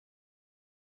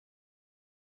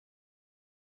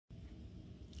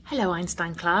Hello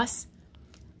Einstein class.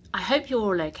 I hope you're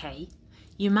all okay.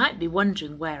 You might be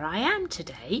wondering where I am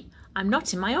today. I'm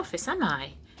not in my office, am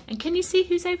I? And can you see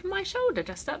who's over my shoulder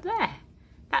just up there?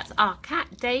 That's our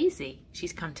cat Daisy.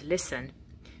 She's come to listen.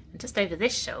 And just over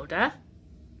this shoulder,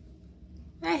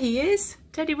 there he is,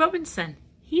 Teddy Robinson.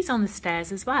 He's on the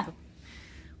stairs as well.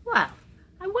 Well,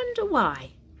 I wonder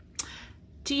why.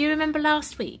 Do you remember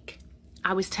last week?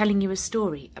 I was telling you a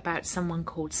story about someone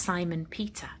called Simon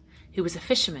Peter, who was a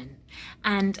fisherman,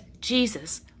 and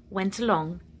Jesus went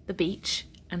along the beach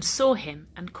and saw him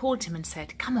and called him and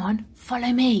said, "Come on,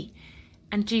 follow me."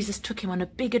 And Jesus took him on a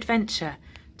big adventure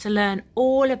to learn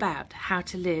all about how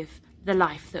to live the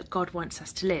life that God wants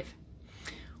us to live.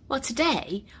 Well,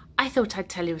 today I thought I'd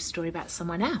tell you a story about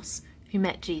someone else who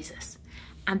met Jesus,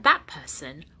 and that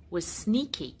person was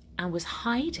sneaky and was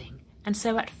hiding, and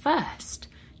so at first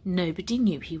nobody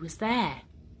knew he was there,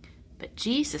 but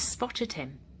Jesus spotted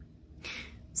him.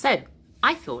 So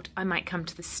I thought I might come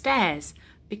to the stairs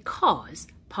because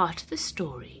part of the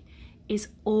story is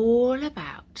all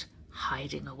about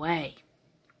hiding away.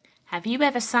 Have you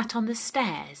ever sat on the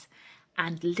stairs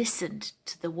and listened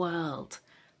to the world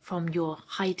from your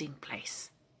hiding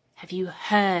place? Have you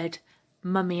heard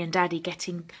Mummy and Daddy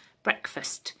getting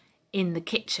breakfast in the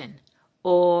kitchen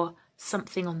or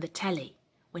something on the telly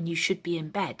when you should be in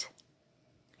bed?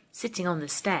 Sitting on the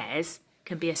stairs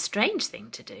can be a strange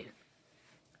thing to do.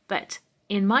 But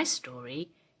in my story,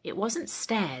 it wasn't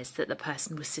stairs that the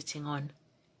person was sitting on.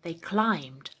 They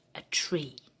climbed a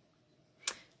tree.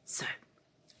 So,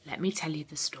 let me tell you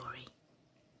the story.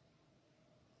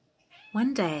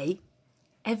 One day,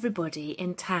 everybody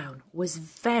in town was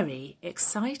very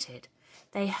excited.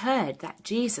 They heard that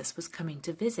Jesus was coming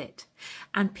to visit,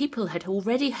 and people had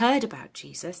already heard about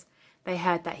Jesus. They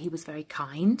heard that he was very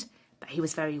kind, that he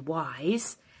was very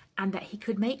wise, and that he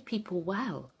could make people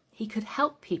well. He could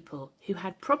help people who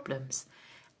had problems,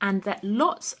 and that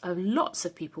lots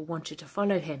of people wanted to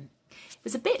follow him. It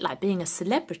was a bit like being a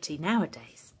celebrity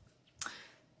nowadays.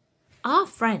 Our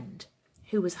friend,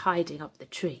 who was hiding up the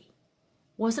tree,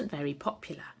 wasn't very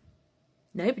popular.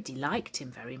 Nobody liked him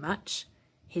very much.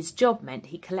 His job meant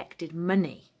he collected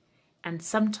money, and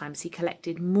sometimes he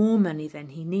collected more money than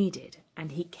he needed,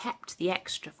 and he kept the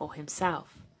extra for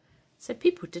himself. So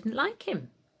people didn't like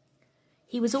him.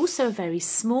 He was also a very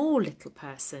small little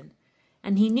person,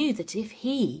 and he knew that if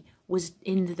he was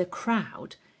in the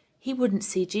crowd, he wouldn't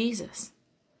see Jesus.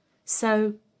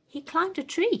 So he climbed a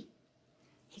tree.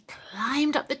 He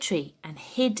climbed up the tree and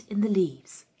hid in the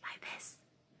leaves like this,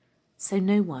 so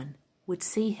no one would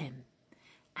see him.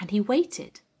 And he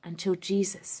waited until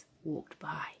Jesus walked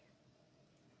by.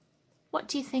 What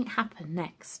do you think happened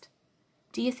next?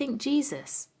 Do you think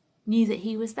Jesus knew that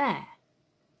he was there?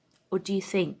 Or do you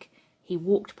think he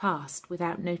walked past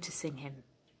without noticing him?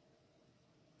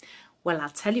 Well, I'll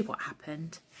tell you what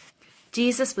happened.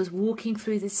 Jesus was walking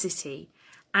through the city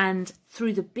and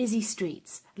through the busy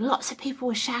streets. Lots of people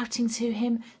were shouting to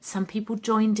him. Some people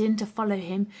joined in to follow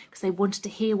him because they wanted to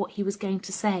hear what he was going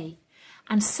to say.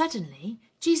 And suddenly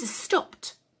Jesus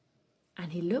stopped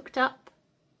and he looked up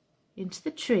into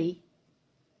the tree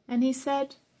and he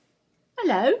said,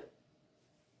 "Hello,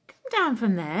 come down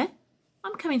from there.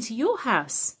 I'm coming to your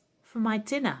house for my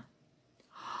dinner."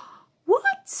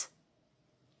 What?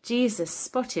 Jesus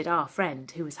spotted our friend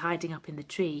who was hiding up in the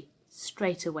tree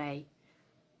straight away.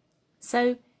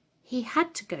 So he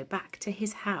had to go back to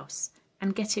his house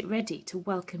and get it ready to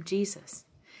welcome Jesus.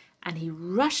 And he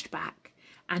rushed back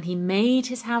and he made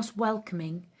his house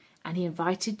welcoming and he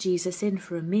invited Jesus in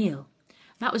for a meal.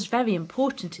 That was very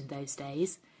important in those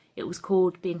days. It was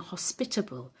called being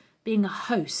hospitable, being a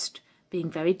host, being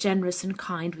very generous and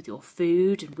kind with your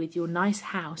food and with your nice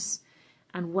house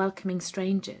and welcoming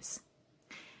strangers.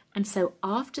 And so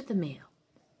after the meal,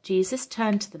 Jesus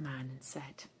turned to the man and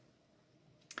said,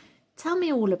 "Tell me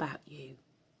all about you."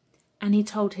 And he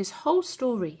told his whole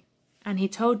story, and he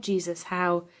told Jesus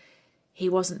how he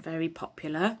wasn't very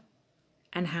popular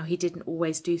and how he didn't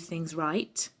always do things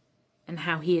right and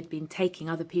how he had been taking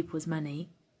other people's money.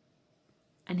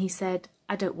 And he said,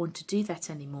 "I don't want to do that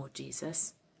anymore,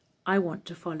 Jesus. I want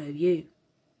to follow you."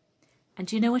 And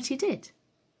do you know what he did?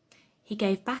 He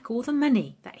gave back all the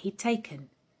money that he'd taken,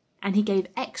 and he gave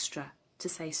extra to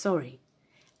say sorry.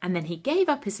 And then he gave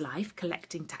up his life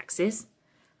collecting taxes,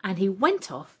 and he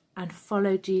went off and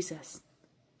followed Jesus.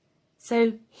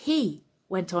 So he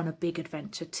went on a big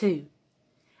adventure too.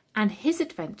 And his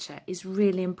adventure is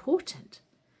really important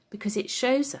because it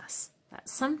shows us that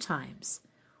sometimes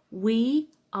we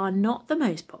are not the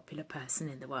most popular person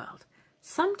in the world.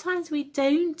 Sometimes we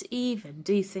don't even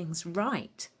do things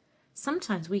right.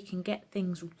 Sometimes we can get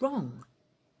things wrong.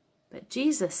 but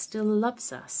Jesus still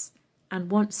loves us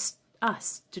and wants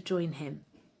us to join him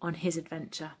on his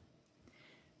adventure.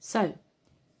 So,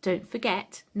 don't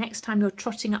forget, next time you're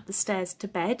trotting up the stairs to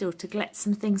bed or to collect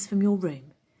some things from your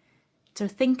room, to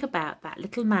think about that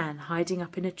little man hiding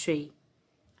up in a tree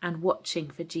and watching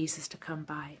for Jesus to come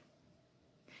by.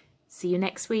 See you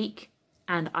next week,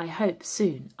 and I hope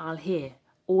soon I'll hear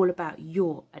all about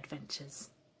your adventures.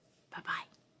 Bye-bye.